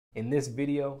In this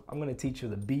video, I'm going to teach you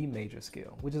the B major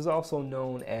scale, which is also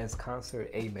known as concert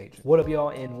A major. What up, y'all,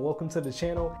 and welcome to the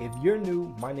channel. If you're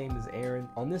new, my name is Aaron.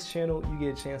 On this channel, you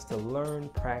get a chance to learn,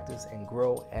 practice, and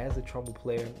grow as a trumpet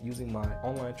player using my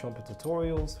online trumpet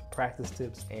tutorials, practice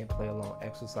tips, and play along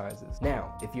exercises.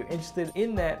 Now, if you're interested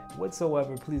in that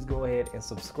whatsoever, please go ahead and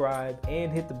subscribe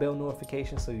and hit the bell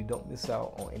notification so you don't miss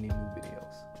out on any new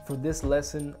videos. For this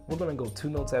lesson, we're going to go 2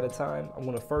 notes at a time. I'm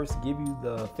going to first give you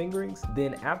the fingerings.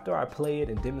 Then after I play it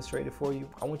and demonstrate it for you,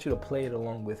 I want you to play it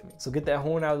along with me. So get that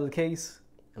horn out of the case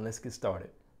and let's get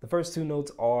started. The first 2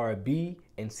 notes are B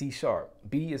and C sharp.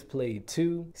 B is played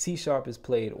 2, C sharp is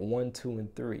played 1, 2,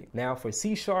 and 3. Now for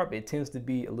C sharp, it tends to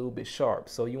be a little bit sharp.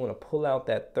 So you want to pull out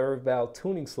that 3rd valve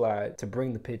tuning slide to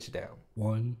bring the pitch down.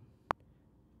 1,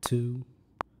 2,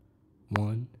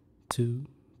 1, 2,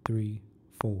 3,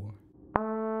 4.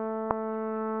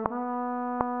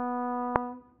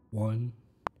 1,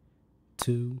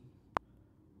 2,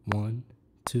 1,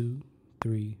 2,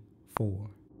 3, 4.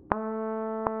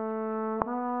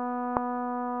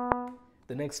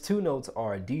 The next 2 notes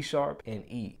are D sharp and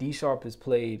E. D sharp is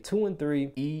played 2 and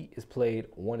 3, E is played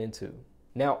 1 and 2.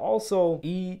 Now also,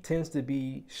 E tends to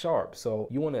be sharp, so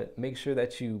you want to make sure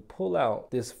that you pull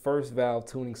out this 1st valve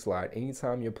tuning slide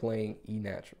anytime you're playing E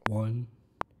natural. 1,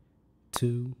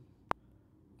 2,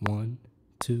 1,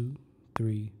 2,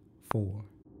 3, 4.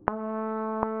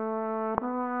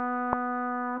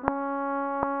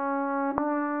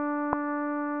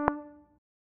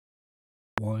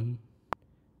 1,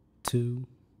 2,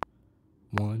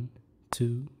 1,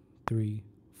 2, 3,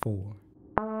 4.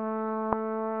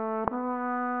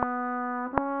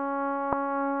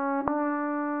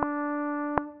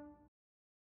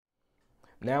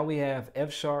 Now we have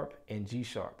F sharp and G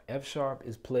sharp. F sharp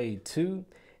is played 2,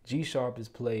 G sharp is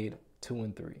played 2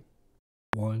 and 3.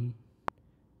 1,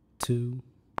 2,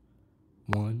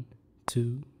 1,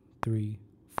 2, 3,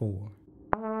 4.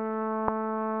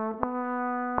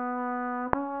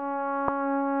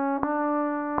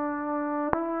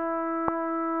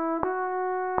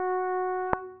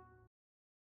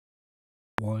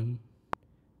 1,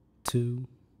 2,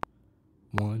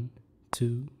 1,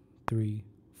 2, 3,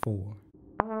 4.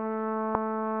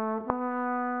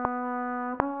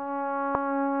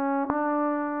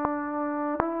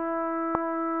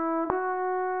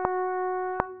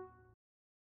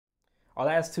 Our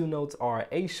last 2 notes are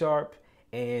A sharp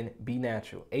and B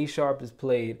natural. A sharp is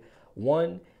played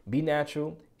 1, B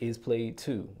natural is played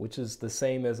 2, which is the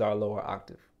same as our lower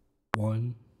octave.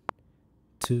 1,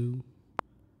 2,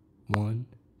 1,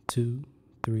 2,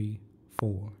 3,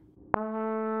 4.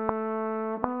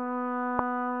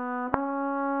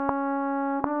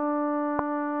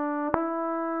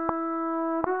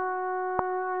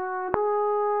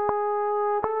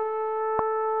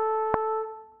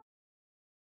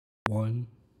 1,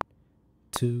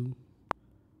 2,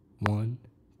 1,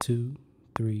 2,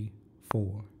 3,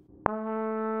 4.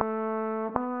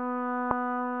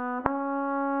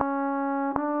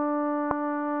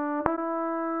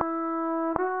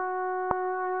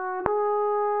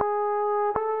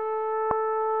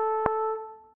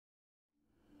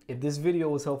 If this video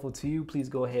was helpful to you, please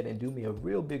go ahead and do me a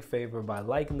real big favor by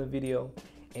liking the video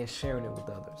and sharing it with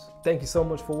others. Thank you so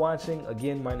much for watching.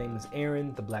 Again, my name is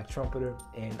Aaron, the Black Trumpeter,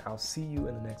 and I'll see you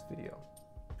in the next video.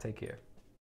 Take care.